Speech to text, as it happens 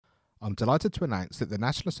I'm delighted to announce that the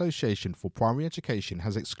National Association for Primary Education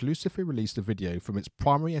has exclusively released a video from its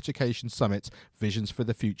Primary Education Summit, Visions for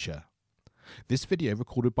the Future. This video,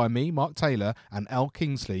 recorded by me, Mark Taylor, and Elle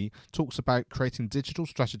Kingsley, talks about creating digital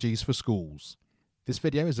strategies for schools. This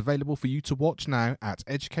video is available for you to watch now at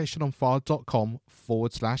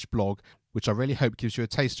educationonfire.com/blog, which I really hope gives you a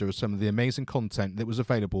taster of some of the amazing content that was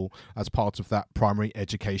available as part of that Primary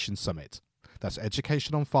Education Summit. That's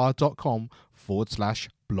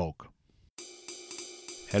educationonfire.com/blog.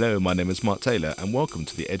 Hello, my name is Mark Taylor, and welcome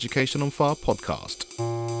to the Education on Fire podcast.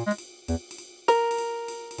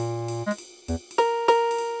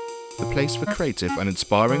 The place for creative and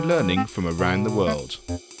inspiring learning from around the world.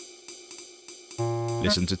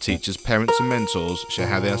 Listen to teachers, parents and mentors share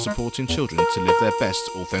how they are supporting children to live their best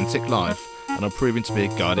authentic life and are proving to be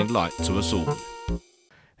a guiding light to us all.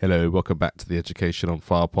 Hello, welcome back to the Education on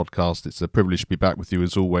Fire podcast. It's a privilege to be back with you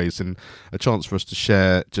as always, and a chance for us to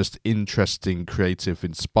share just interesting, creative,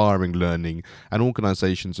 inspiring learning and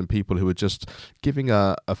organisations and people who are just giving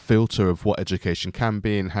a filter of what education can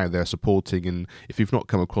be and how they're supporting. And if you've not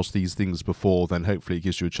come across these things before, then hopefully it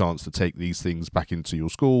gives you a chance to take these things back into your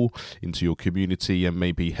school, into your community, and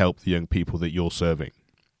maybe help the young people that you're serving.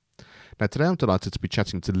 Now, today I'm delighted to be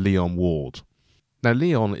chatting to Leon Ward. Now,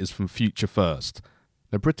 Leon is from Future First.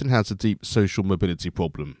 Now, Britain has a deep social mobility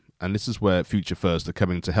problem, and this is where Future First are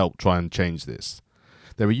coming to help try and change this.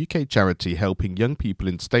 They're a UK charity helping young people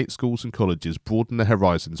in state schools and colleges broaden their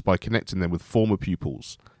horizons by connecting them with former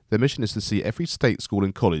pupils. Their mission is to see every state school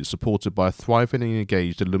and college supported by a thriving and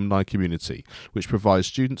engaged alumni community, which provides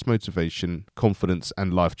students motivation, confidence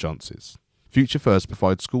and life chances. Future First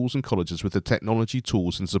provides schools and colleges with the technology,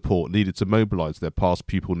 tools and support needed to mobilise their past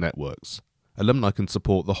pupil networks. Alumni can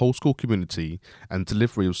support the whole school community and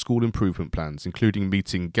delivery of school improvement plans, including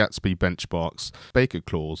meeting Gatsby benchmarks, Baker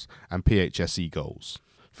Clause and PHSE goals.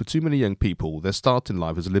 For too many young people, their start in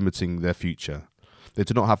life is limiting their future. They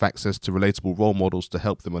do not have access to relatable role models to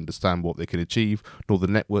help them understand what they can achieve, nor the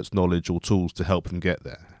network's knowledge or tools to help them get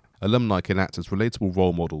there. Alumni can act as relatable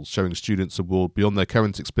role models, showing students a world beyond their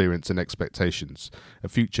current experience and expectations, a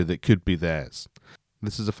future that could be theirs.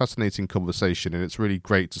 This is a fascinating conversation, and it's really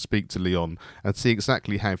great to speak to Leon and see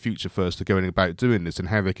exactly how Future First are going about doing this and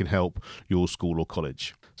how they can help your school or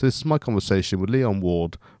college. So this is my conversation with Leon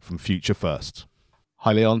Ward from Future First.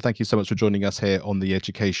 Hi Leon, thank you so much for joining us here on the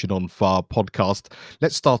Education on Fire podcast.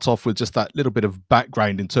 Let's start off with just that little bit of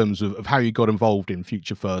background in terms of how you got involved in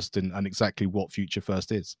Future First and exactly what Future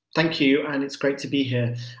First is. Thank you, and it's great to be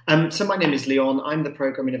here. So my name is Leon. I'm the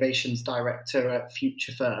Programme Innovations Director at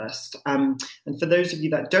Future First. And for those of you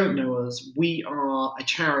that don't know us, we are a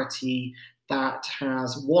charity that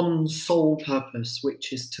has one sole purpose,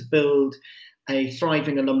 which is to build a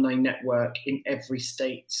thriving alumni network in every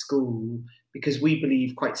state school, because we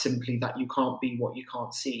believe quite simply that you can't be what you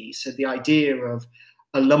can't see. So the idea of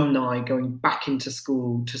alumni going back into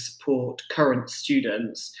school to support current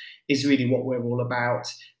students is really what we're all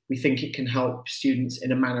about. We think it can help students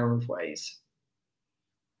in a manner of ways.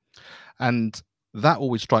 And that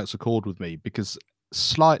always strikes a chord with me, because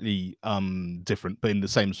slightly different, but in the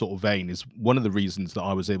same sort of vein, is one of the reasons that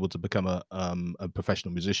I was able to become a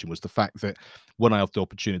professional musician was the fact that when I had the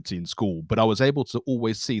opportunity in school, but I was able to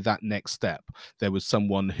always see that next step. There was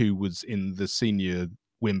someone who was in the senior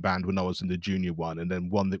wind band when I was in the junior one, and then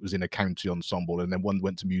one that was in a county ensemble, and then one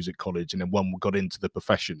went to music college, and then one got into the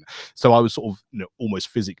profession. So I was sort of, almost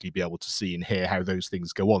physically be able to see and hear how those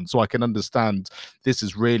things go on. So I can understand this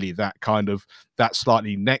is really that kind of that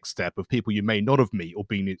slightly next step of people you may not have met or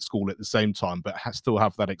been at school at the same time, but still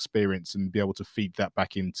have that experience and be able to feed that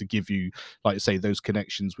back in to give you, like you say, those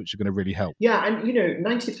connections which are going to really help. Yeah, and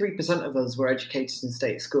 93% of us were educated in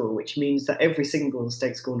state school, which means that every single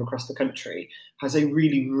state school across the country has a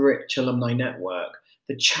really rich alumni network.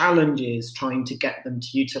 The challenge is trying to get them to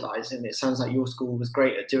utilise it. And it sounds like your school was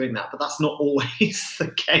great at doing that, but that's not always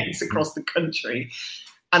the case across the country.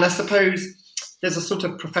 And I suppose there's a sort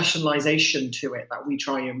of professionalisation to it that we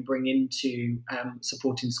try and bring into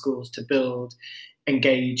supporting schools to build,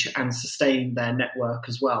 engage and sustain their network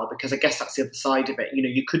as well, because I guess that's the other side of it.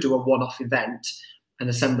 You could do a one-off event, an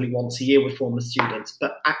assembly once a year with former students,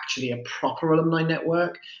 but actually a proper alumni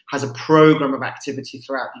network has a programme of activity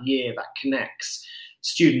throughout the year that connects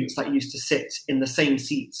students that used to sit in the same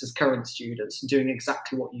seats as current students and doing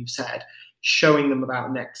exactly what you've said, showing them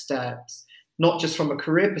about next steps, not just from a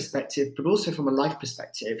career perspective, but also from a life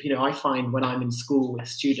perspective. I find when I'm in school with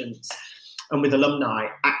students and with alumni,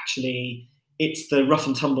 actually, it's the rough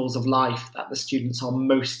and tumbles of life that the students are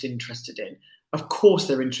most interested in. Of course,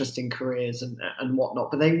 they're interested in careers and whatnot,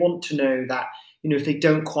 but they want to know that If they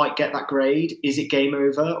don't quite get that grade, is it game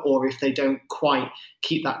over? Or if they don't quite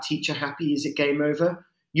keep that teacher happy, is it game over?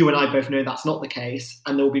 You and I both know that's not the case,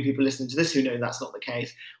 and there will be people listening to this who know that's not the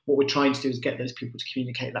case. What we're trying to do is get those people to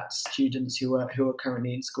communicate that to students who are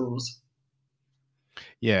currently in schools.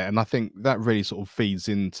 Yeah, and I think that really sort of feeds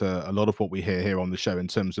into a lot of what we hear here on the show in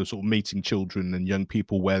terms of sort of meeting children and young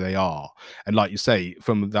people where they are. And like you say,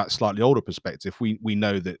 from that slightly older perspective, we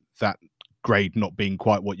know that grade not being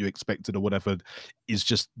quite what you expected or whatever is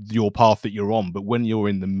just your path that you're on. But when you're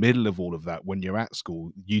in the middle of all of that, when you're at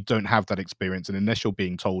school, you don't have that experience. And unless you're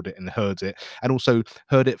being told it and heard it, and also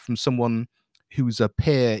heard it from someone who's a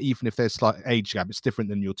peer, even if there's slight age gap, it's different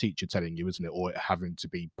than your teacher telling you, isn't it? Or having to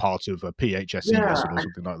be part of a PHSE Yeah, lesson or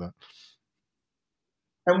something like that.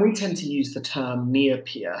 and we tend to use the term near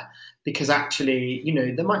peer because actually,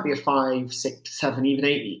 there might be a 5, 6, 7, even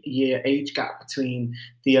 8-year age gap between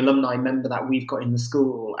the alumni member that we've got in the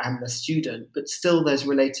school and the student, but still there's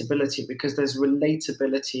relatability because there's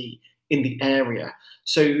relatability in the area.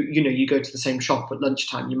 So, you go to the same shop at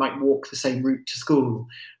lunchtime, you might walk the same route to school.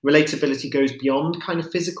 Relatability goes beyond kind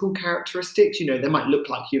of physical characteristics. They might look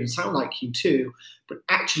like you and sound like you too, but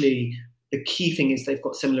actually the key thing is they've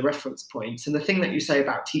got similar reference points. And the thing that you say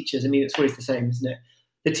about teachers, it's always the same, isn't it?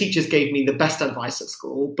 The teachers gave me the best advice at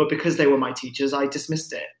school, but because they were my teachers, I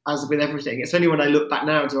dismissed it. As with everything, it's only when I look back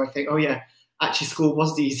now do I think, oh yeah, actually school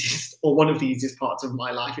was the easiest or one of the easiest parts of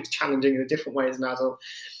my life. It's challenging in a different way as an adult.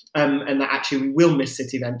 And that actually we will miss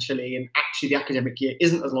it eventually, and actually the academic year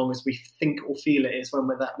isn't as long as we think or feel it is when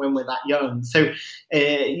we're that young. So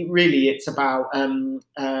really, it's about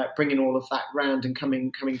bringing all of that round and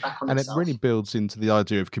coming back on And itself. it really builds into the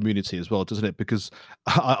idea of community as well, doesn't it? Because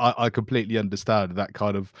I completely understand that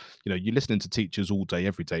kind of, you're listening to teachers all day,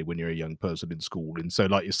 every day when you're a young person in school. And so,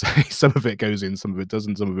 like you say, some of it goes in, some of it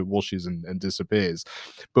doesn't, some of it washes and disappears.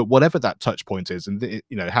 But whatever that touch point is, and,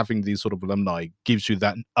 having these sort of alumni gives you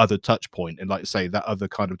that other touch point. And like you say, that other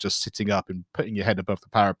kind of just sitting up and putting your head above the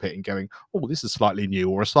parapet and going, oh, this is slightly new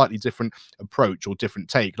or a slightly different approach or different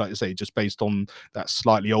take, like you say, just based on that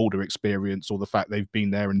slightly older experience or the fact they've been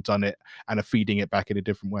there and done it and are feeding it back in a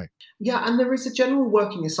different way. Yeah, and there is a general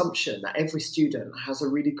working assumption that every student has a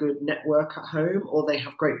really good network at home or they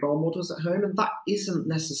have great role models at home, and that isn't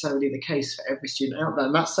necessarily the case for every student out there.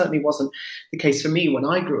 And that certainly wasn't the case for me when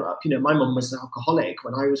I grew up. My mum was an alcoholic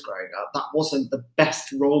when I was growing up. That wasn't the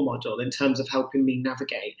best role model in terms of helping me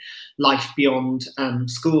navigate life beyond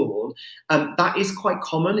school. That is quite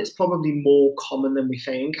common. It's probably more common than we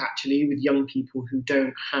think, actually, with young people who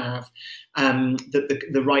don't have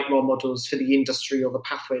the right role models for the industry or the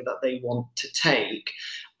pathway that they want to take.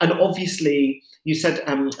 And obviously, you said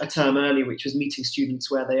a term earlier, which was meeting students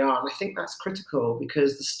where they are. And I think that's critical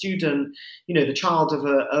because the student, the child of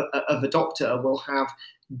a doctor will have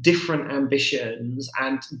different ambitions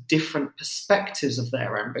and different perspectives of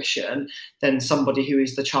their ambition than somebody who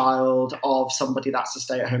is the child of somebody that's a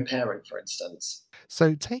stay-at-home parent, for instance.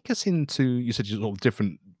 So take us into, you said sort of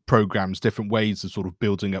different programs, different ways of sort of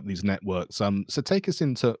building up these networks. So take us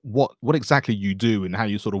into what exactly you do and how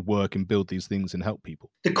you sort of work and build these things and help people.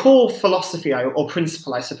 The core philosophy or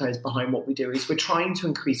principle, I suppose, behind what we do is we're trying to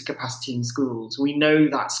increase capacity in schools. We know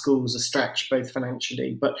that schools are stretched both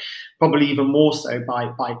financially, but probably even more so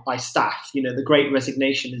by staff. The Great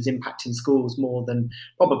Resignation is impacting schools more than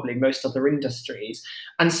probably most other industries.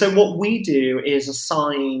 And so what we do is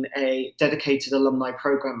assign a dedicated alumni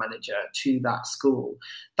program manager to that school.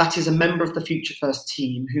 That is a member of the Future First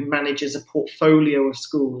team who manages a portfolio of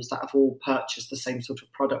schools that have all purchased the same sort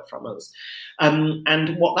of product from us.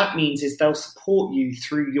 And what that means is they'll support you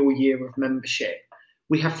through your year of membership.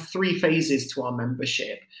 We have 3 phases to our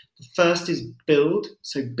membership. The first is build,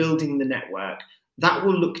 so building the network. That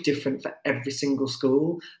will look different for every single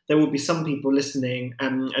school. There will be some people listening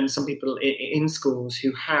and some people in schools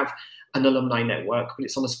who have an alumni network, but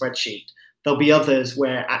it's on a spreadsheet. There'll be others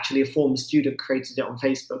where actually a former student created it on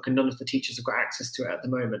Facebook and none of the teachers have got access to it at the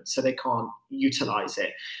moment, so they can't utilize it.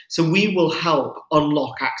 So we will help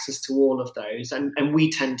unlock access to all of those, and we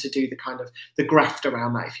tend to do the kind of the graft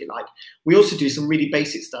around that, if you like. We also do some really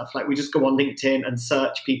basic stuff, like we just go on LinkedIn and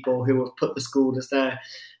search people who have put the school as their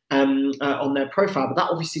on their profile, but that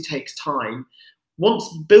obviously takes time. Once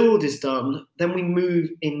build is done, then we move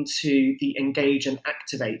into the engage and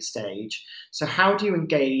activate stage. So how do you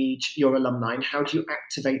engage your alumni and how do you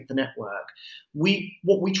activate the network?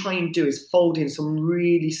 What we try and do is fold in some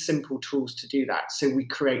really simple tools to do that. So we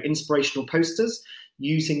create inspirational posters.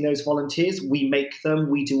 using those volunteers. We make them.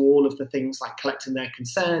 We do all of the things like collecting their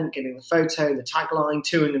consent, getting the photo, the tagline,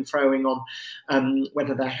 toing and froing on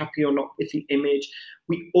whether they're happy or not with the image.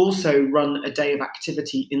 We also run a day of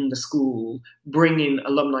activity in the school, bringing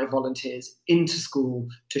alumni volunteers into school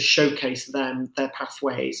to showcase them, their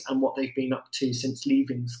pathways, and what they've been up to since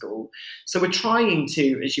leaving school. So we're trying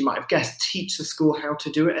to, as you might have guessed, teach the school how to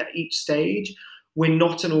do it at each stage. We're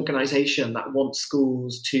not an organisation that wants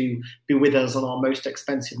schools to be with us on our most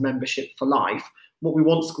expensive membership for life. What we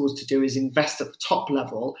want schools to do is invest at the top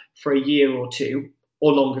level for a year or two,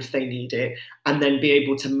 or longer if they need it, and then be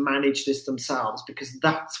able to manage this themselves, because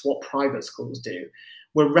that's what private schools do.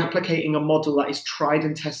 We're replicating a model that is tried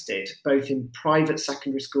and tested, both in private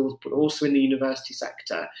secondary schools, but also in the university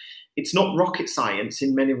sector. It's not rocket science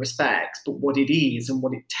in many respects, but what it is and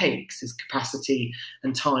what it takes is capacity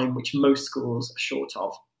and time, which most schools are short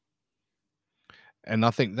of. And I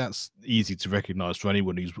think that's easy to recognise for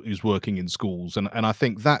anyone who's working in schools, and I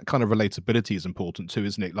think that kind of relatability is important too,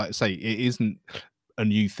 isn't it? Like I say, it isn't a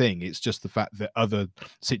new thing. It's just the fact that other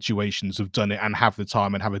situations have done it and have the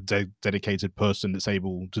time and have a dedicated person that's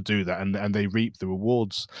able to do that, and they reap the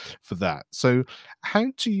rewards for that. So how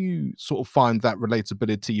do you sort of find that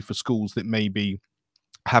relatability for schools that maybe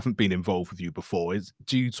haven't been involved with you before?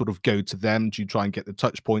 Do you sort of go to them? Do you try and get the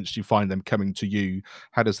touch points? Do you find them coming to you?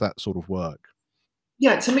 How does that sort of work?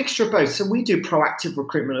 Yeah, it's a mixture of both. So we do proactive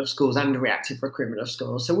recruitment of schools and reactive recruitment of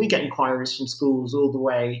schools. So we get inquiries from schools all the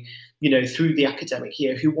way, through the academic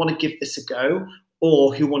year who want to give this a go,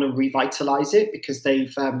 or who want to revitalise it because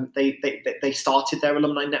they started their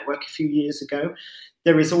alumni network a few years ago.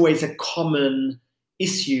 There is always a common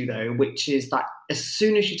issue though, which is that as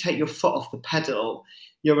soon as you take your foot off the pedal,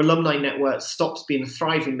 your alumni network stops being a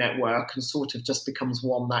thriving network and sort of just becomes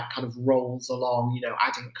one that kind of rolls along,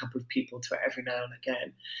 adding a couple of people to it every now and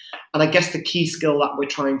again. And I guess the key skill that we're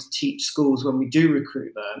trying to teach schools when we do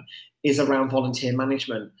recruit them is around volunteer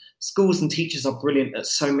management. Schools and teachers are brilliant at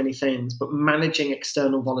so many things, but managing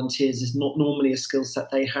external volunteers is not normally a skill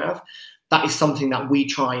set they have. That is something that we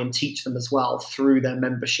try and teach them as well through their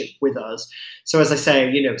membership with us. So as I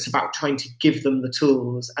say, it's about trying to give them the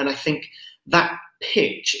tools. And I think that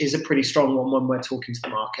pitch is a pretty strong one when we're talking to the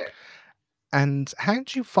market. And how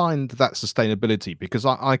do you find that sustainability? Because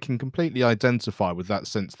I can completely identify with that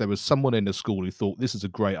sense. There was someone in a school who thought this is a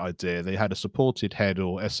great idea. They had a supported head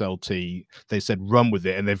or SLT. They said run with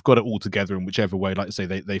it, and they've got it all together in whichever way. Like I say,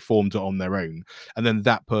 they formed it on their own, and then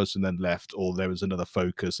that person then left, or there was another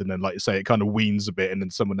focus, and then like you say, it kind of weans a bit, and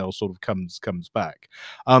then someone else sort of comes back.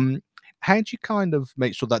 How do you kind of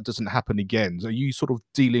make sure that doesn't happen again? Are you sort of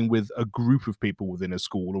dealing with a group of people within a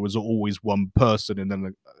school, or is it always one person and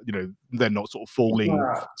then, they're not sort of falling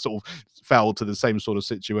sort of foul to the same sort of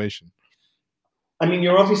situation? I mean,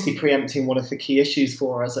 you're obviously preempting one of the key issues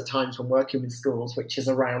for us at times when working with schools, which is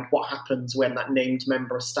around what happens when that named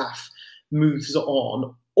member of staff moves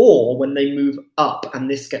on, or when they move up and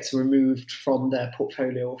this gets removed from their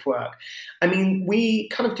portfolio of work. I mean, we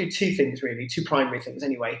kind of do two things really, two primary things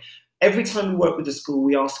anyway. Every time we work with the school,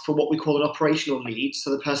 we ask for what we call an operational lead, so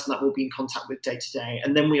the person that we'll be in contact with day to day.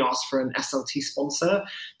 And then we ask for an SLT sponsor.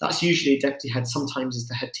 That's usually a deputy head, sometimes is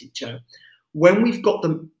the head teacher. When we've got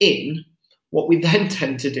them in, what we then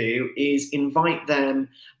tend to do is invite them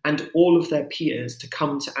and all of their peers to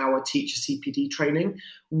come to our teacher CPD training.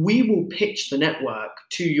 We will pitch the network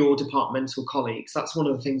to your departmental colleagues. That's one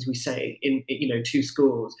of the things we say to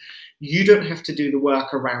schools. You don't have to do the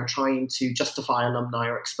work around trying to justify alumni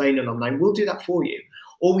or explain alumni. We'll do that for you.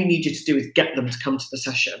 All we need you to do is get them to come to the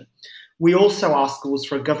session. We also ask schools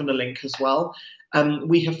for a governor link as well.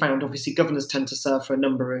 We have found, obviously, governors tend to serve for a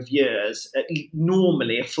number of years,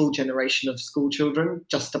 normally a full generation of school children,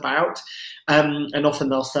 just about, and often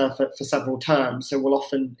they'll serve for several terms. So we'll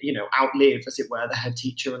often, outlive, as it were, the head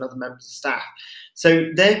teacher and other members of staff. So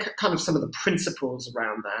they're kind of some of the principles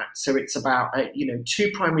around that. So it's about,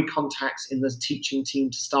 two primary contacts in the teaching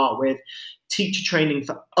team to start with, teacher training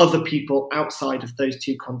for other people outside of those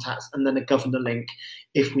two contacts, and then a governor link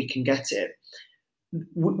if we can get it.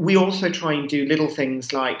 We also try and do little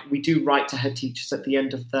things like we do write to head teachers at the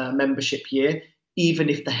end of the membership year. Even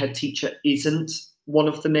if the head teacher isn't one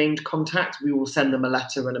of the named contacts, we will send them a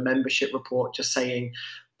letter and a membership report just saying,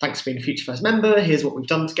 thanks for being a Future First member, here's what we've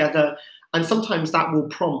done together. And sometimes that will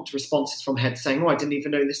prompt responses from heads saying, I didn't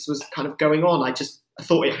even know this was kind of going on. I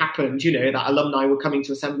thought it happened, that alumni were coming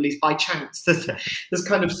to assemblies by chance. There's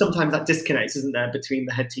kind of sometimes that disconnect, isn't there, between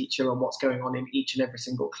the head teacher and what's going on in each and every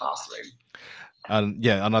single classroom. And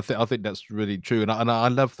yeah, and I think that's really true, and I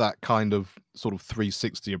love that kind of sort of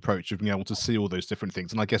 360 approach of being able to see all those different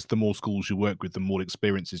things. And I guess the more schools you work with, the more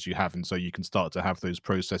experiences you have, and so you can start to have those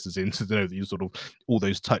processes into know that you sort of all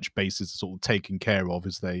those touch bases sort of taken care of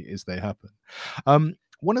as they happen.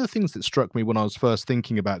 One of the things that struck me when I was first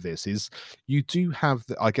thinking about this is you do have,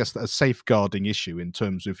 I guess, a safeguarding issue in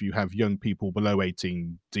terms of you have young people below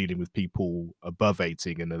 18 dealing with people above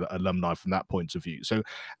 18 and alumni from that point of view. So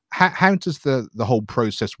how does the whole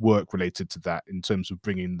process work related to that in terms of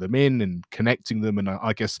bringing them in and connecting them? And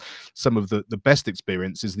I guess some of the best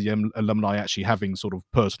experience is the alumni actually having sort of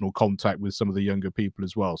personal contact with some of the younger people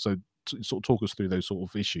as well. So sort of talk us through those sort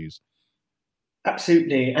of issues.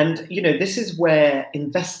 Absolutely. And, this is where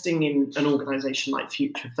investing in an organization like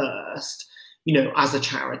Future First, as a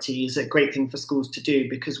charity is a great thing for schools to do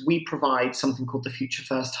because we provide something called the Future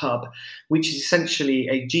First Hub, which is essentially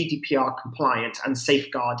a GDPR compliant and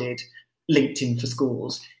safeguarded LinkedIn for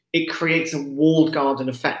schools. It creates a walled garden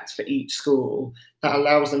effect for each school that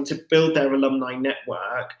allows them to build their alumni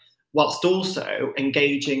network whilst also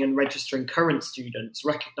engaging and registering current students,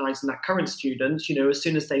 recognizing that current students, as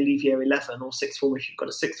soon as they leave year 11 or sixth form, if you've got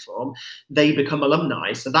a sixth form, they become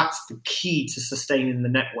alumni. So that's the key to sustaining the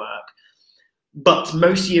network. But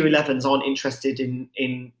most year 11s aren't interested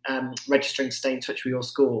in registering to stay in touch with your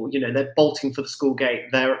school. They're bolting for the school gate.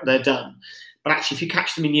 They're done. But actually, if you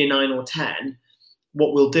catch them in year 9 or 10,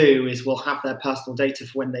 what we'll do is we'll have their personal data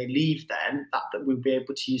for when they leave then that we'll be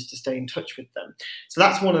able to use to stay in touch with them. So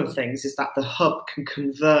that's one of the things, is that the hub can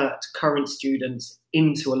convert current students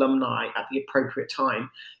into alumni at the appropriate time.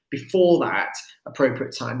 Before that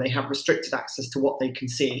appropriate time, they have restricted access to what they can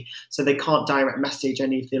see. So they can't direct message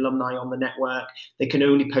any of the alumni on the network. They can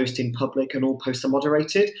only post in public, and all posts are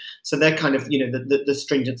moderated. So they're kind of, the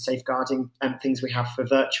stringent safeguarding things we have for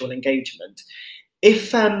virtual engagement.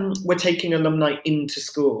 If we're taking alumni into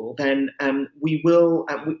school, then we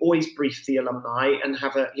always brief the alumni and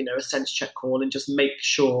have a sense check call and just make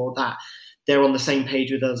sure that they're on the same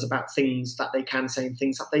page with us about things that they can say and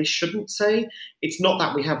things that they shouldn't say. It's not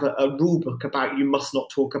that we have a rule book about you must not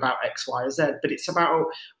talk about X, Y, or Z, but it's about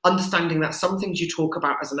understanding that some things you talk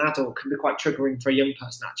about as an adult can be quite triggering for a young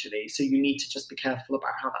person, actually. So you need to just be careful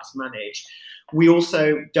about how that's managed. We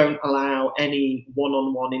also don't allow any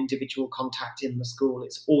one-on-one individual contact in the school.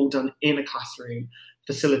 It's all done in a classroom,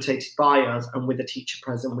 facilitated by us and with a teacher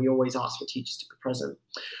present. We always ask for teachers to be present.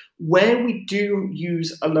 Where we do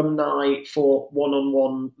use alumni for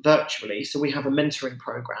one-on-one virtually, so we have a mentoring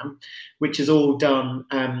program, which is all done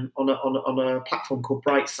on a platform called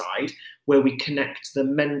Brightside, where we connect the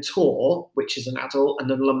mentor, which is an adult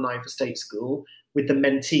and an alumni of a state school, with the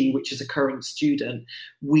mentee, which is a current student.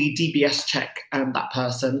 We DBS check that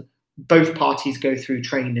person. Both parties go through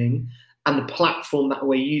training. And the platform that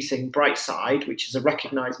we're using, Brightside, which is a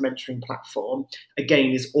recognised mentoring platform,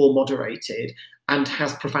 again, is all moderated and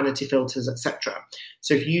has profanity filters, etc.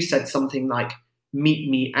 So if you said something like, meet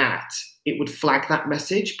me at, it would flag that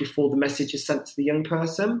message before the message is sent to the young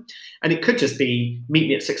person. And it could just be, meet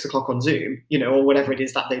me at 6 o'clock on Zoom, or whatever it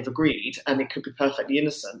is that they've agreed. And it could be perfectly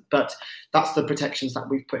innocent. But that's the protections that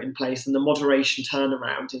we've put in place. And the moderation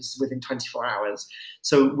turnaround is within 24 hours.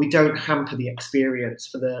 So we don't hamper the experience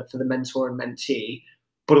for the mentor and mentee,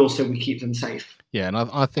 but also we keep them safe. Yeah, and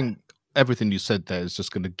I think everything you said there is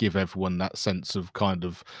just going to give everyone that sense of kind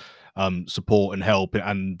of support and help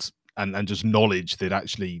and just knowledge that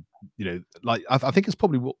actually, like I think it's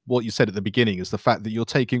probably what you said at the beginning is the fact that you're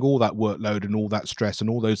taking all that workload and all that stress and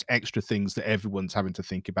all those extra things that everyone's having to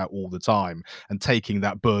think about all the time and taking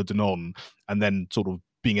that burden on and then sort of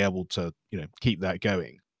being able to, keep that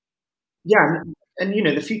going. Yeah, and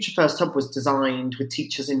the Future First Hub was designed with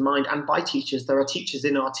teachers in mind, and by teachers. There are teachers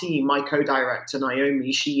in our team. My co-director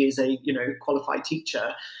Naomi, she is a qualified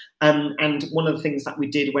teacher, and one of the things that we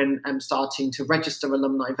did when starting to register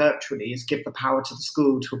alumni virtually is give the power to the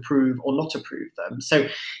school to approve or not approve them. So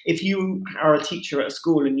if you are a teacher at a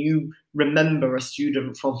school and you remember a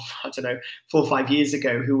student from 4 or 5 years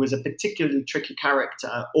ago who was a particularly tricky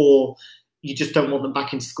character, or you just don't want them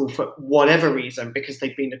back into school for whatever reason, because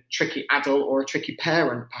they've been a tricky adult or a tricky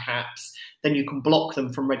parent, perhaps, then you can block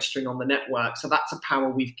them from registering on the network. So that's a power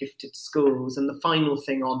we've gifted to schools. And the final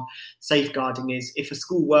thing on safeguarding is if a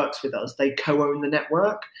school works with us, they co-own the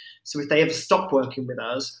network. So if they ever stop working with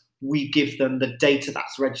us, we give them the data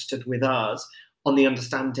that's registered with us, on the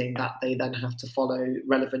understanding that they then have to follow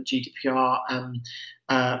relevant GDPR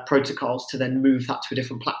protocols to then move that to a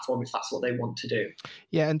different platform if that's what they want to do.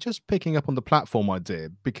 Yeah, and just picking up on the platform idea,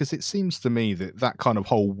 because it seems to me that that kind of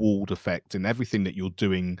whole walled effect and everything that you're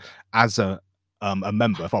doing as a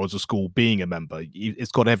member, if I was a school being a member,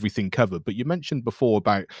 it's got everything covered. But you mentioned before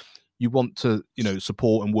about you want to,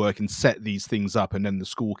 support and work and set these things up, and then the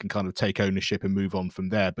school can kind of take ownership and move on from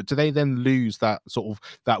there. But do they then lose that sort of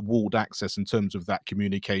that walled access in terms of that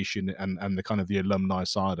communication and the kind of the alumni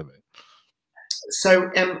side of it? So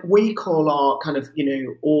we call our kind of,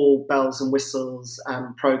 all bells and whistles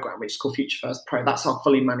program, which is called Future First Pro. That's our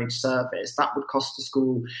fully managed service. That would cost the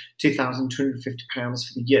school £2,250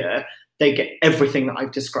 for the year. They get everything that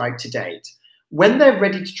I've described to date. When they're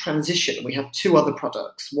ready to transition, we have two other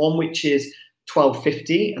products. One which is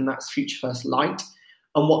 £1,250, and that's Future First Lite.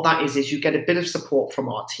 And what that is you get a bit of support from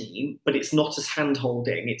our team, but it's not as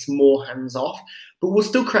hand-holding, it's more hands-off. But we'll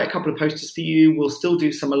still create a couple of posters for you. We'll still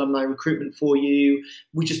do some alumni recruitment for you.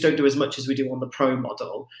 We just don't do as much as we do on the pro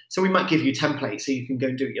model. So we might give you templates so you can go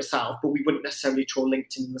and do it yourself, but we wouldn't necessarily trawl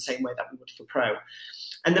LinkedIn in the same way that we would for pro.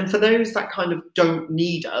 And then for those that kind of don't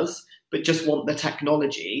need us, but just want the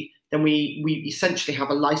technology, then we essentially have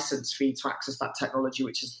a license fee to access that technology,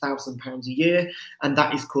 which is £1,000 a year, and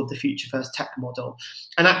that is called the Future First Tech model.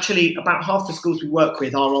 And actually, about half the schools we work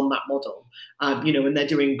with are on that model, and they're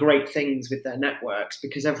doing great things with their networks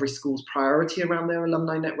because every school's priority around their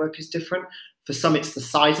alumni network is different. For some, it's the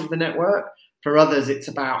size of the network. For others, it's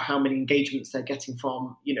about how many engagements they're getting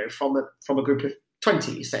from a group of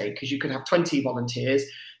 20, say, because you could have 20 volunteers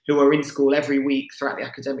who are in school every week throughout the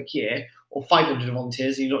academic year, or 500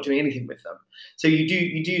 volunteers and you're not doing anything with them. So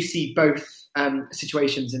you do see both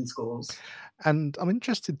situations in schools. And I'm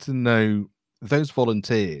interested to know, those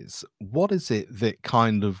volunteers, what is it that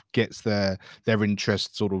kind of gets their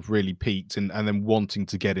interest sort of really piqued and then wanting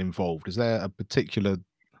to get involved? Is there a particular,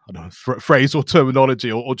 I don't know, phrase or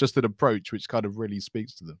terminology or just an approach which kind of really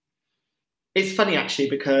speaks to them? It's funny actually,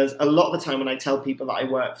 because a lot of the time when I tell people that I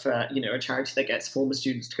work for, a charity that gets former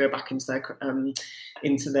students to go back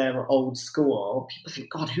into their old school, people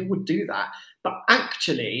think, God, who would do that? But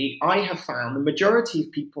actually, I have found the majority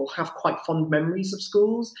of people have quite fond memories of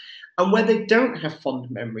schools. And where they don't have fond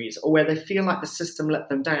memories or where they feel like the system let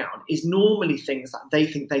them down is normally things that they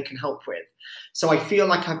think they can help with. So I feel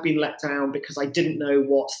like I've been let down because I didn't know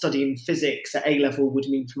what studying physics at A-level would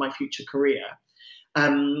mean for my future career.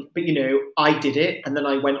 But I did it, and then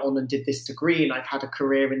I went on and did this degree, and I've had a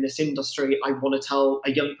career in this industry. I want to tell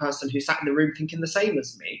a young person who sat in the room thinking the same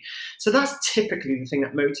as me. So that's typically the thing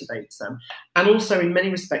that motivates them. And also, in many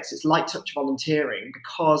respects, it's light touch volunteering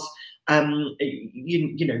because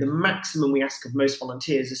the maximum we ask of most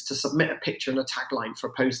volunteers is to submit a picture and a tagline for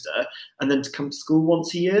a poster and then to come to school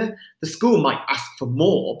once a year. The school might ask for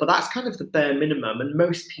more, but that's kind of the bare minimum. And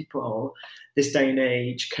most people this day and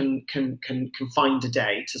age can find a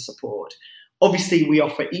day to support. Obviously, we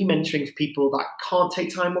offer e-mentoring for people that can't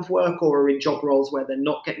take time off work or are in job roles where they're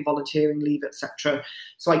not getting volunteering leave, etc.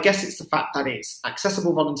 So I guess it's the fact that it's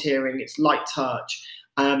accessible volunteering, it's light touch,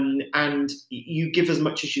 and you give as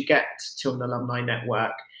much as you get to an alumni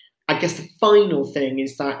network. I guess the final thing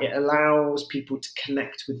is that it allows people to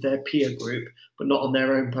connect with their peer group, but not on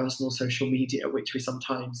their own personal social media, which we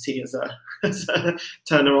sometimes see as a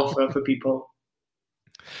turner offer for people.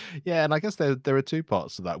 Yeah, and I guess there are two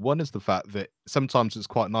parts to that. One is the fact that sometimes it's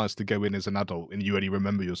quite nice to go in as an adult and you only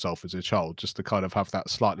remember yourself as a child, just to kind of have that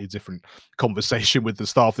slightly different conversation with the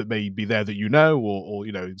staff that may be there that or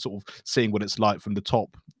sort of seeing what it's like from the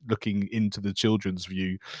top, looking into the children's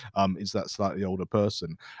view, is that slightly older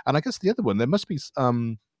person. And I guess the other one, there must be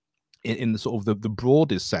in the sort of the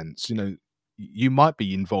broadest sense, you might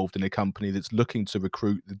be involved in a company that's looking to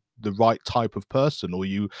recruit the right type of person, or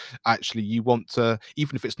you want to,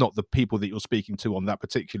 even if it's not the people that you're speaking to on that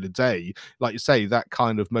particular day, like you say, that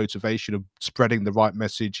kind of motivation of spreading the right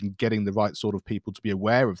message and getting the right sort of people to be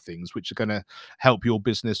aware of things which are going to help your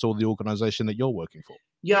business or the organization that you're working for.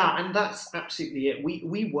 Yeah, and that's absolutely it.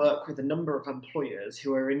 We work with a number of employers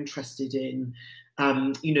who are interested in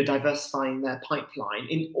diversifying their pipeline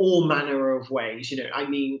in all manner of ways,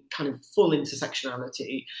 kind of full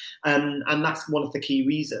intersectionality. And that's one of the key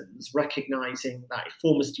reasons, recognizing that if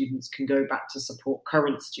former students can go back to support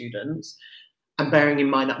current students, and bearing in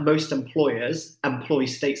mind that most employers employ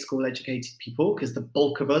state school educated people, because the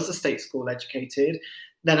bulk of us are state school educated,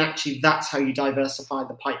 then actually that's how you diversify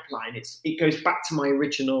the pipeline. It goes back to my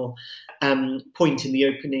original point in the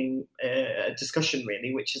opening discussion,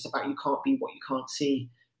 really, which is about you can't be what you can't see.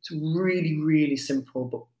 It's a really, really simple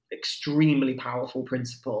but extremely powerful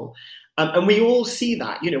principle. And we all see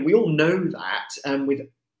that, we all know that with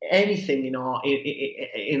anything in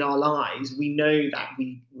our lives, we know that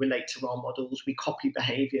we relate to role models, we copy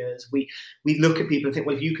behaviors, we look at people and think,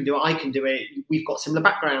 well, if you can do it, I can do it. We've got similar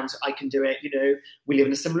backgrounds, I can do it. We live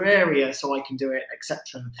in a similar area, so I can do it,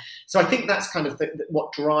 etc. So I think that's kind of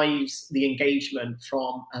what drives the engagement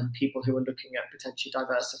from people who are looking at potentially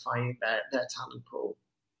diversifying their talent pool.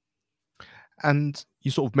 And you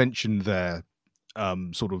sort of mentioned there,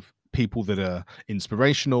 sort of people that are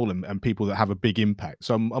inspirational and people that have a big impact.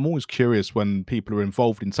 So I'm always curious when people are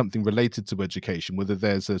involved in something related to education, whether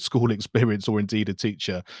there's a school experience or indeed a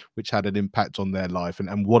teacher which had an impact on their life,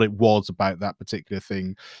 and what it was about that particular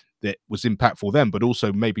thing that was impactful for them, but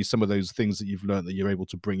also maybe some of those things that you've learned that you're able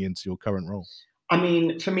to bring into your current role. I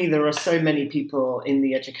mean, for me, there are so many people in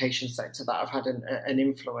the education sector that have had an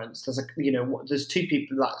influence. There's two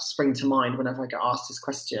people that spring to mind whenever I get asked this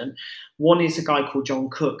question. One is a guy called John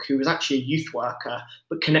Cook, who was actually a youth worker,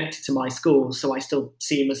 but connected to my school. So I still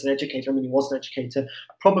see him as an educator. I mean, he was an educator,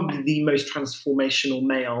 probably the most transformational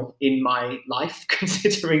male in my life,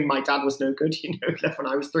 considering my dad was no good, left when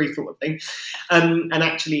I was 3 sort of thing. And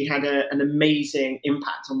actually had an amazing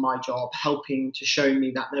impact on my job, helping to show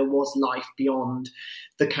me that there was life beyond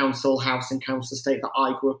the council house and council estate that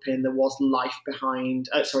I grew up in. There was life beyond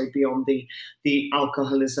the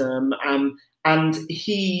alcoholism. And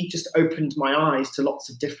he just opened my eyes to lots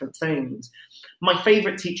of different things. My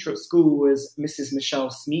favourite teacher at school was Mrs. Michelle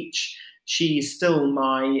Smeech. She's still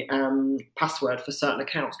my password for certain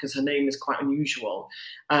accounts because her name is quite unusual.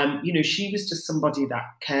 She was just somebody that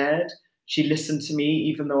cared. She listened to me,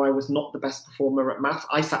 even though I was not the best performer at maths.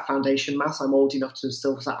 I sat foundation maths. I'm old enough to have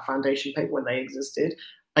still sat foundation paper when they existed.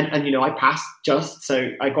 And I passed just,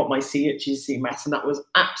 so I got my C at GCSE maths, and that was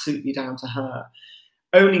absolutely down to her.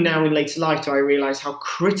 Only now in later life do I realise how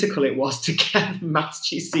critical it was to get maths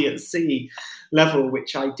GC at C level,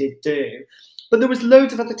 which I did do. But there was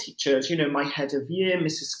loads of other teachers, my head of year,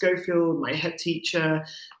 Mrs. Schofield, my head teacher,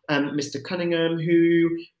 Mr. Cunningham, who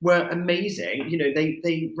were amazing.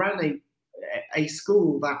 They ran a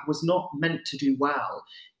school that was not meant to do well.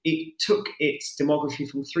 It took its demography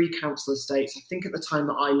from 3 council estates. I think at the time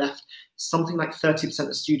that I left, something like 30%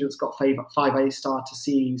 of students got 5A star to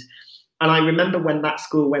C's. And I remember when that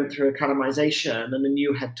school went through academisation and a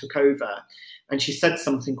new head took over, and she said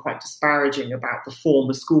something quite disparaging about the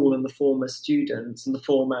former school and the former students and the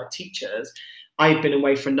former teachers. I had been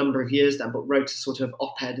away for a number of years then, but wrote a sort of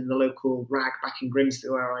op-ed in the local rag back in Grimsby,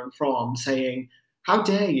 where I'm from, saying, how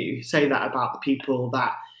dare you say that about the people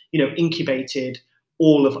that, incubated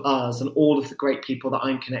all of us and all of the great people that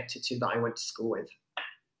I'm connected to that I went to school with.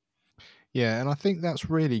 Yeah, and I think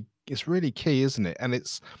it's really key, isn't it? And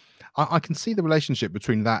I can see the relationship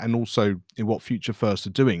between that and also in what Future First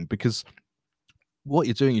are doing, because what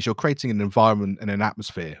you're doing is you're creating an environment and an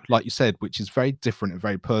atmosphere, like you said, which is very different and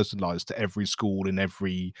very personalized to every school in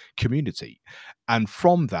every community. And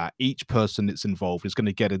from that, each person that's involved is going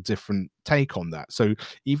to get a different take on that. So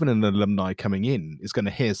even an alumni coming in is going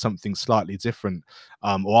to hear something slightly different,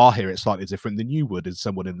 or I'll hear it slightly different than you would as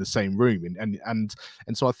someone in the same room. And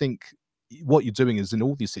so I think what you're doing is, in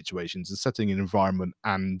all these situations, is setting an environment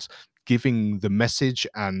and giving the message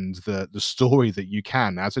and the story that you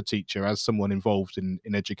can as a teacher, as someone involved in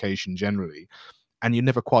education generally, and you're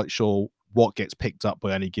never quite sure what gets picked up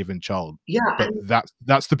by any given child. Yeah, but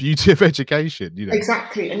that's the beauty of education,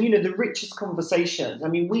 Exactly. And the richest conversations, I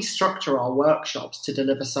mean, we structure our workshops to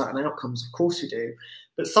deliver certain outcomes, of course we do.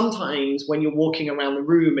 But sometimes when you're walking around the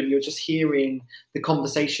room and you're just hearing the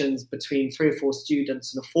conversations between 3 or 4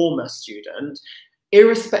 students and a former student,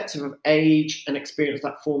 irrespective of age and experience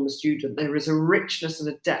of that former student, there is a richness and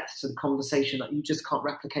a depth to the conversation that you just can't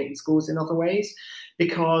replicate in schools in other ways,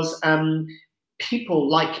 because people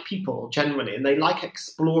like people generally, and they like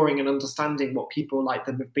exploring and understanding what people like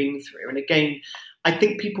them have been through. And again, I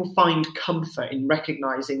think people find comfort in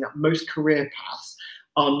recognizing that most career paths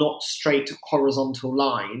are not straight horizontal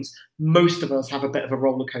lines. Most of us have a bit of a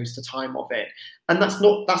roller coaster time of it. And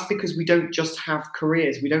that's because we don't just have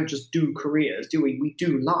careers. We don't just do careers, do we? We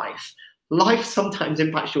do life. Life sometimes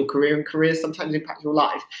impacts your career, and careers sometimes impact your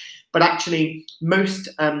life. But actually, most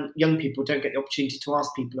young people don't get the opportunity to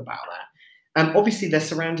ask people about that. Obviously, they're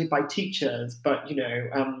surrounded by teachers, but,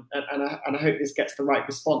 and I hope this gets the right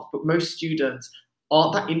response, but most students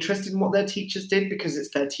aren't that interested in what their teachers did because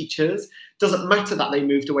it's their teachers. Doesn't matter that they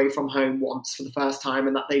moved away from home once for the first time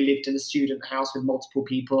and that they lived in a student house with multiple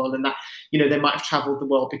people and that, they might have traveled the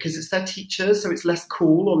world, because it's their teachers. So it's less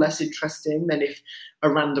cool or less interesting than if a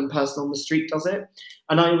random person on the street does it.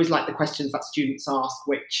 And I always like the questions that students ask,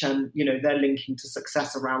 which, they're linking to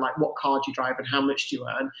success around, like, what car do you drive and how much do you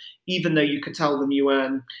earn? Even though you could tell them you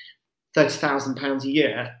earn £30,000 a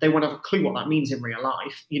year, they won't have a clue what that means in real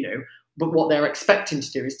life, but what they're expecting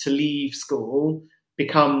to do is to leave school,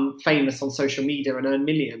 become famous on social media and earn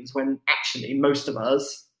millions, when actually most of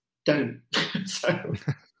us don't. So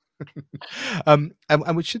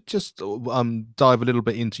and we should just dive a little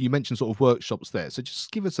bit into, you mentioned sort of workshops there, so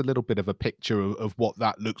just give us a little bit of a picture of what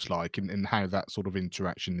that looks like, and how that sort of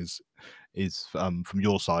interaction is from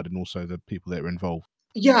your side and also the people that are involved.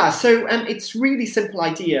 Yeah, so it's really simple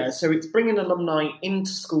idea. So it's bringing alumni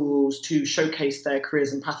into schools to showcase their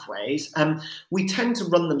careers and pathways. We tend to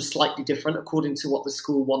run them slightly different according to what the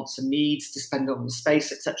school wants and needs, depending on the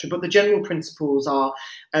space, etc. But the general principles are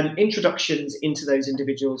introductions into those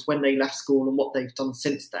individuals when they left school and what they've done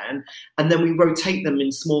since then. And then we rotate them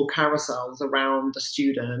in small carousels around the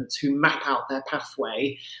students who map out their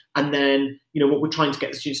pathway. And then, what we're trying to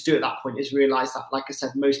get the students to do at that point is realise that, like I said,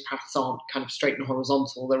 most paths aren't kind of straight and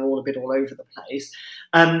horizontal. They're all a bit all over the place.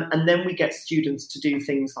 And then we get students to do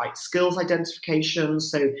things like skills identification.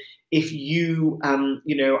 So if you,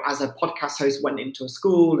 as a podcast host went into a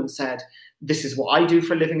school and said, this is what I do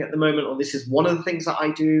for a living at the moment, or this is one of the things that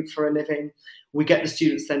I do for a living, we get the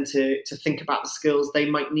students then to think about the skills they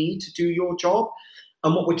might need to do your job.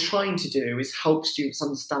 And what we're trying to do is help students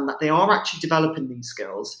understand that they are actually developing these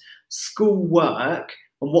skills. School work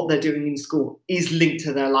and what they're doing in school is linked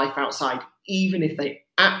to their life outside, even if they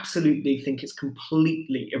absolutely think it's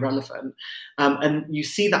completely irrelevant. And you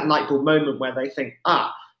see that light bulb moment where they think,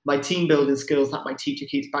 my team building skills that my teacher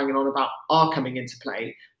keeps banging on about are coming into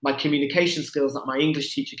play. My communication skills that my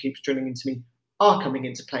English teacher keeps drilling into me are coming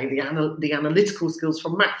into play. The analytical skills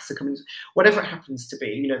from maths are coming into, whatever it happens to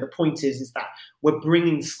be. The point is that we're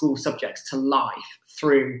bringing school subjects to life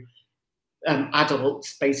through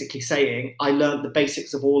adults basically saying, I learned the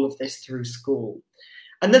basics of all of this through school.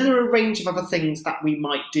 And then there are a range of other things that we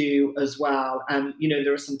might do as well.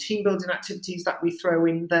 There are some team building activities that we throw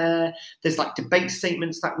in there. There's like debate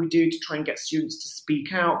statements that we do to try and get students to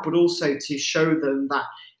speak out, but also to show them that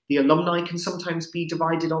the alumni can sometimes be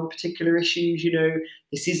divided on particular issues.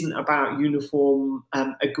 This isn't about uniform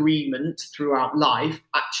agreement throughout life.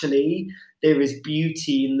 Actually, there is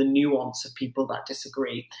beauty in the nuance of people that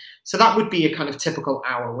disagree. So that would be a kind of typical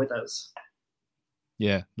hour with us.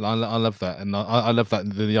 Yeah, I love that, and I love that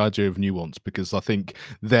the idea of nuance, because I think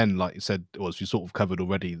then, like you said, or as you sort of covered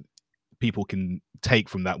already, people can take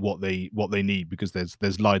from that what they need, because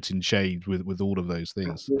there's light and shade with all of those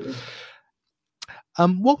things. Absolutely.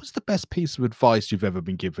 What was the best piece of advice you've ever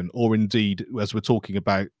been given, or indeed, as we're talking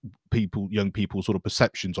about young people, sort of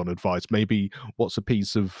perceptions on advice, maybe what's a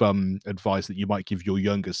piece of advice that you might give your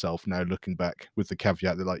younger self now, looking back, with the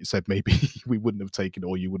caveat that, like you said, maybe we wouldn't have taken it,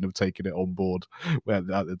 or you wouldn't have taken it on board at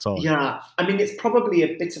the time? Yeah, I mean, it's probably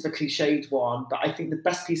a bit of a cliched one, but I think the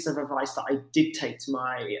best piece of advice that I did take to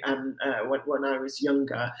my when I was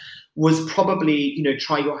younger was probably,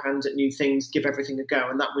 try your hand at new things, give everything a go,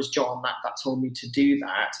 and that was John that told me to do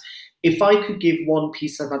that. If I could give one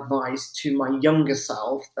piece of advice to my younger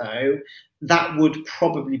self, though, that would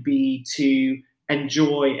probably be to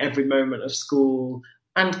enjoy every moment of school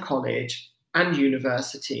and college and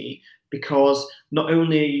university, because not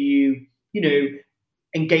only are you,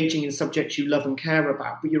 engaging in subjects you love and care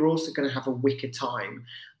about, but you're also going to have a wicked time.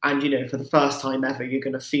 And, for the first time ever, you're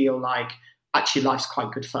going to feel like actually life's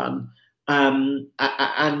quite good fun. And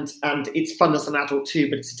it's fun as an adult too,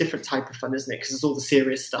 but it's a different type of fun, isn't it? Because there's all the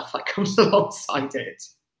serious stuff that comes alongside it.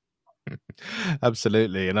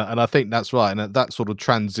 Absolutely, and I think that's right. And that sort of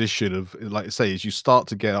transition of, like I say, as you start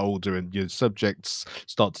to get older and your subjects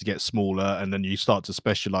start to get smaller, and then you start to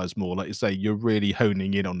specialize more, like you say, you're really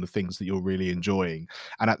honing in on the things that you're really enjoying,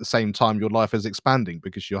 and at the same time your life is expanding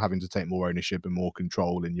because you're having to take more ownership and more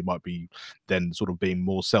control, and you might be then sort of being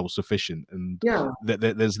more self-sufficient, and Yeah.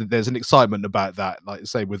 there's an excitement about that, like you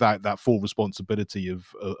say, without that full responsibility of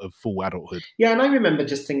full adulthood. Yeah, and I remember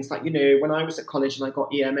just things like, when I was at college and I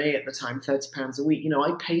got EMA at the time, £30 a week,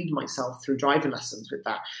 I paid myself through driving lessons with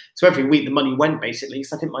that. So every week the money went, basically.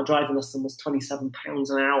 So I think my driving lesson was £27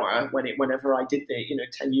 an hour whenever I did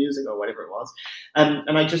it, 10 years ago, whatever it was.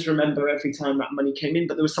 And I just remember every time that money came in,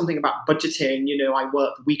 but there was something about budgeting. I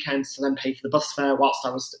worked weekends to then pay for the bus fare whilst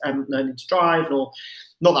I was learning to drive, or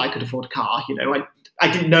not that I could afford a car,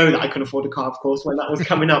 I didn't know that I could afford a car, of course, when that was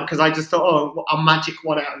coming up, because I just thought, a magic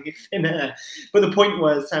one out of thin air. But the point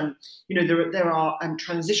was, there are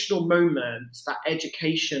transitional moments that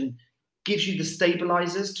education gives you the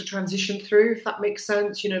stabilizers to transition through, if that makes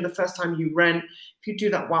sense. The first time you rent, if you do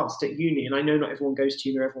that whilst at uni, and I know not everyone goes to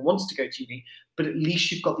uni or everyone wants to go to uni, but at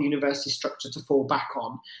least you've got the university structure to fall back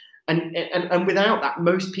on. And without that,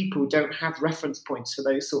 most people don't have reference points for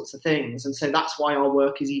those sorts of things. And so that's why our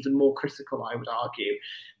work is even more critical, I would argue,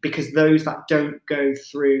 because those that don't go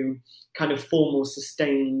through kind of formal,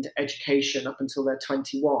 sustained education up until they're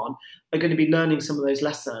 21 are going to be learning some of those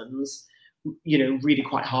lessons, really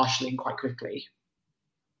quite harshly and quite quickly.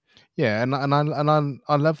 Yeah, and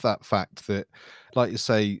I love that fact that, like you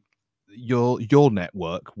say, your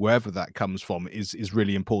network, wherever that comes from, is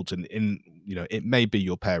really important. It may be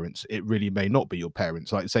your parents, it really may not be your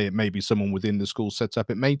parents. Like you say, it may be someone within the school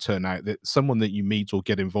setup. It may turn out that someone that you meet or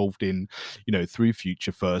get involved in, through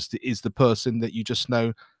Future First, is the person that you just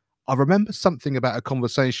know. I remember something about a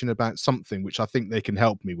conversation about something which I think they can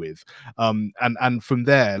help me with. And from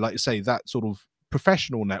there, like you say, that sort of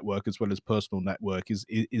professional network as well as personal network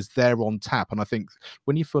is there on tap. And I think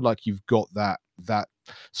when you feel like you've got that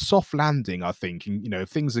soft landing, I think, and if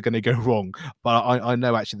things are going to go wrong, but I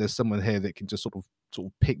know actually there's someone here that can just sort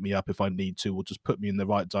of pick me up if I need to, or just put me in the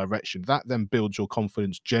right direction. That then builds your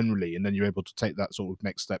confidence generally, and then you're able to take that sort of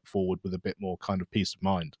next step forward with a bit more kind of peace of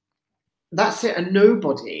mind. That's it. And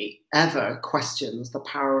nobody ever questions the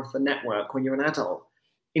power of the network when you're an adult.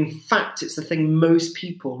 In fact, it's the thing most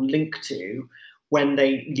people link to when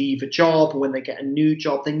they leave a job or when they get a new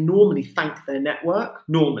job. They normally thank their network,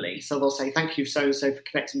 normally. So they'll say, thank you so and so for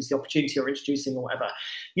connecting me to the opportunity or introducing or whatever.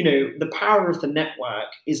 The power of the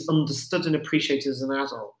network is understood and appreciated as an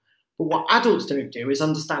adult. But what adults don't do is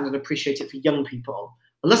understand and appreciate it for young people.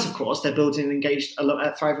 Unless, of course, they're building an engaged,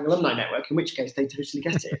 thriving alumni network, in which case they totally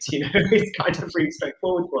get it. It's kind of really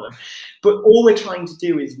straightforward for them. But all we're trying to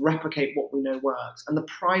do is replicate what we know works. And the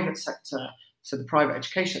private sector, so the private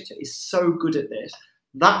education sector, is so good at this.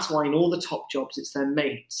 That's why in all the top jobs, it's their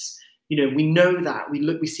mates. We know that.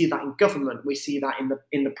 We see that in government. We see that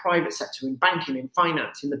in the private sector, in banking, in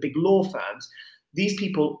finance, in the big law firms. These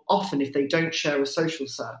people often, if they don't share a social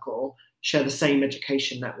circle, share the same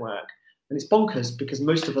education network. And it's bonkers because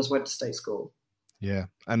most of us went to state school. Yeah,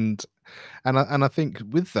 and I think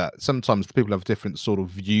with that, sometimes people have different sort of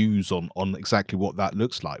views on exactly what that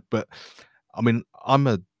looks like. But I mean, I'm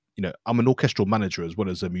an orchestral manager as well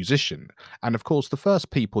as a musician, and of course, the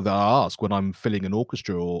first people that I ask when I'm filling an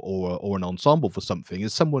orchestra or an ensemble for something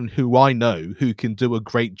is someone who I know who can do a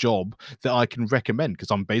great job that I can recommend,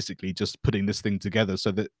 because I'm basically just putting this thing together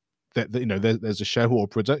so that there's a show or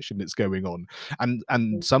production that's going on.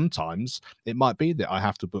 And sometimes it might be that I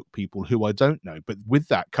have to book people who I don't know, but with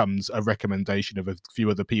that comes a recommendation of a few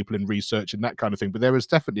other people in research and that kind of thing. But there is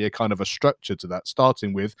definitely a kind of a structure to that,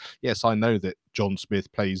 starting with, yes, I know that John Smith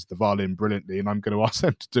plays the violin brilliantly, and I'm going to ask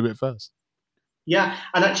them to do it first. Yeah,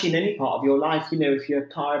 and actually in any part of your life, if your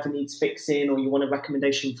car ever needs fixing or you want a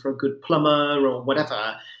recommendation for a good plumber or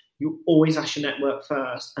whatever, you always ask your network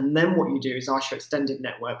first. And then what you do is ask your extended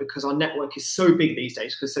network, because our network is so big these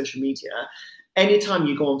days because social media. Anytime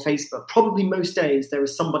you go on Facebook, probably most days, there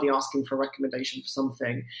is somebody asking for a recommendation for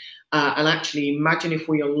something. And actually, imagine if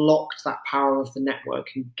we unlocked that power of the network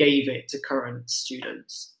and gave it to current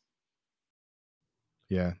students.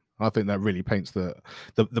 Yeah, I think that really paints the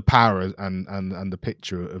power and the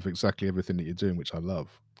picture of exactly everything that you're doing, which I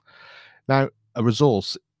love. Now, a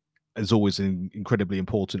resource is always incredibly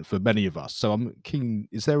important for many of us. So I'm keen,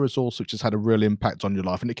 is there a resource which has had a real impact on your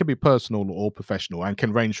life? And it can be personal or professional and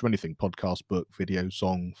can range from anything: podcast, book, video,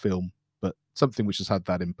 song, film, but something which has had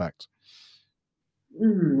that impact.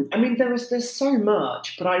 I mean, there's so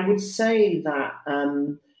much, but I would say that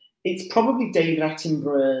it's probably David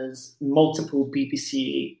Attenborough's multiple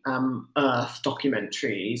BBC Earth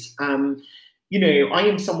documentaries. I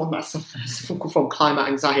am someone that suffers from climate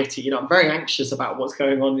anxiety. I'm very anxious about what's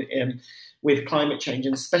going on with climate change,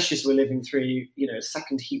 and especially as we're living through,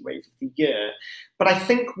 second heat wave of the year. But I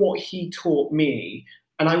think what he taught me,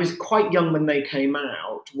 and I was quite young when they came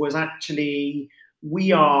out, was actually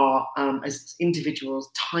we are, as individuals,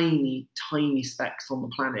 tiny, tiny specks on the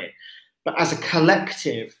planet. But as a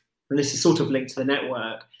collective, and this is sort of linked to the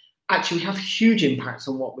network, actually we have huge impacts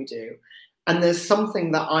on what we do. And there's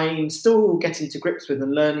something that I'm still getting to grips with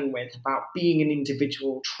and learning with about being an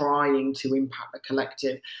individual trying to impact the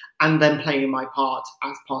collective and then playing my part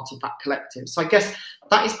as part of that collective. So I guess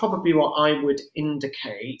that is probably what I would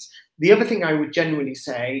indicate. The other thing I would generally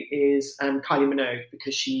say is Kylie Minogue,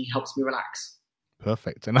 because she helps me relax.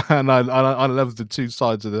 Perfect. And I love the two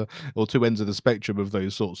sides of two ends of the spectrum of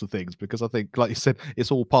those sorts of things, because I think, like you said,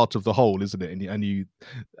 it's all part of the whole, isn't it?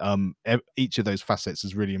 Each of those facets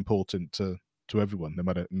is really important to everyone, no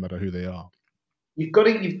matter who they are. You've got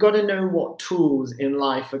to know what tools in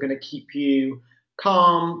life are going to keep you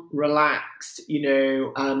calm, relaxed,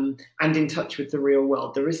 and in touch with the real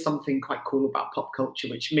world. There is something quite cool about pop culture,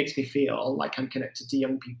 which makes me feel like I'm connected to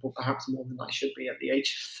young people, perhaps more than I should be at the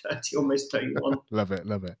age of 30, almost 31. Love it.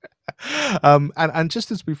 And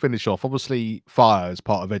just as we finish off, obviously FIRE as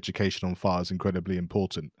part of Education on Fire is incredibly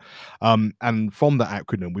important. And from that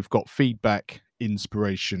acronym, we've got feedback,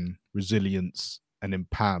 inspiration, resilience, and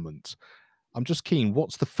empowerment. I'm just keen,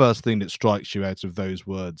 what's the first thing that strikes you out of those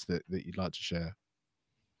words that you'd like to share?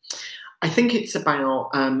 I think it's about,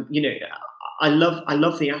 I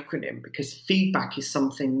love the acronym because feedback is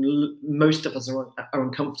something most of us are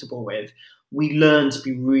uncomfortable with. We learn to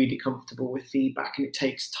be really comfortable with feedback, and it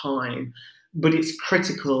takes time, but it's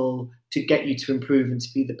critical to get you to improve and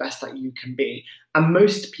to be the best that you can be. And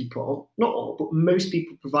most people, not all, but most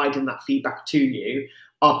people providing that feedback to you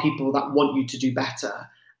are people that want you to do better.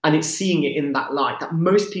 And it's seeing it in that light, that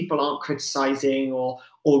most people aren't criticizing or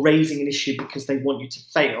raising an issue because they want you to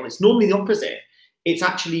fail. It's normally the opposite. It's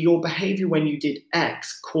actually your behavior when you did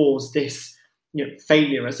X caused this,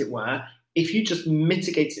 failure, as it were. If you just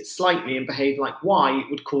mitigate it slightly and behave like Y, it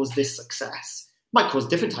would cause this success. It might cause a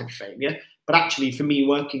different type of failure, but actually for me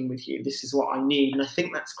working with you, this is what I need. And I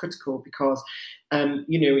think that's critical because,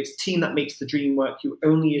 it's team that makes the dream work. You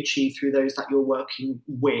only achieve through those that you're working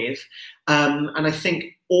with. And I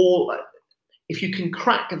think if you can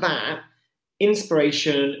crack that,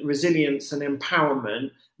 inspiration, resilience, and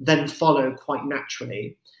empowerment then follow quite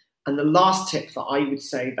naturally. And the last tip that I would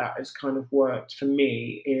say that has kind of worked for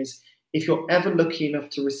me is if you're ever lucky enough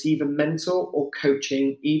to receive a mentor or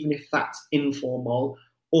coaching, even if that's informal,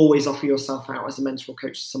 always offer yourself out as a mentor or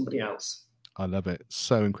coach to somebody else. I love it.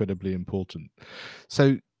 So incredibly important.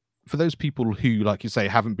 So for those people who, like you say,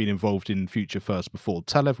 haven't been involved in Future First before,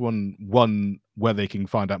 tell everyone, one, where they can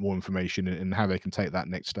find out more information and how they can take that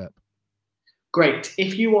next step. Great.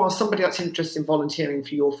 If you are somebody that's interested in volunteering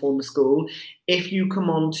for your former school, if you come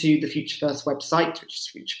on to the Future First website, which is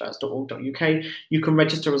futurefirst.org.uk, you can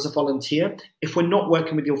register as a volunteer. If we're not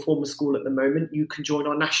working with your former school at the moment, you can join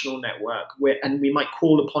our national network, and we might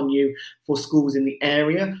call upon you for schools in the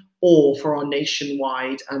area or for our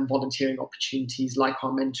nationwide volunteering opportunities like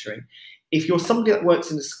our mentoring. If you're somebody that works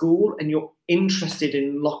in a school and you're interested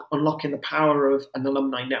in unlocking the power of an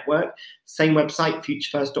alumni network, same website,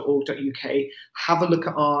 futurefirst.org.uk, have a look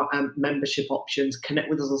at our membership options, connect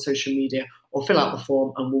with us on social media, or fill out the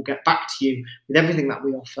form, and we'll get back to you with everything that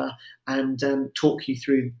we offer and talk you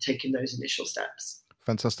through taking those initial steps.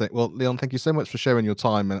 Fantastic. Well, Leon, thank you so much for sharing your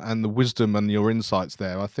time and the wisdom and your insights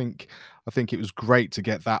there. I think it was great to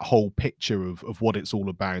get that whole picture of what it's all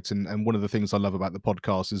about. And one of the things I love about the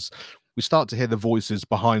podcast is we start to hear the voices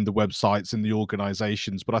behind the websites and the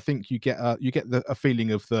organizations, but I think you get a feeling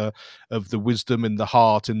of the wisdom and the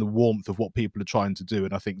heart and the warmth of what people are trying to do.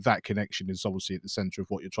 And I think that connection is obviously at the center of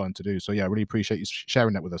what you're trying to do. So yeah, I really appreciate you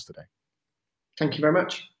sharing that with us today. Thank you very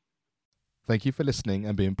much. Thank you for listening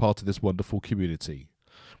and being part of this wonderful community.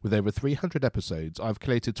 With over 300 episodes, I've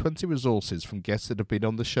collated 20 resources from guests that have been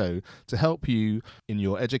on the show to help you in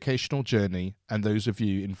your educational journey and those of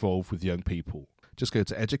you involved with young people. Just go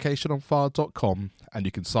to educationonfire.com and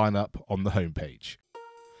you can sign up on the homepage.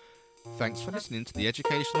 Thanks for listening to the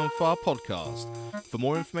Education on Fire podcast. For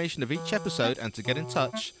more information of each episode and to get in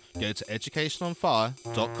touch, go to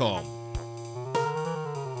educationonfire.com.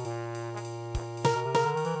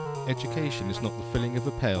 Education is not the filling of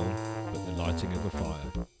a pail, but the lighting of a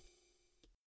fire.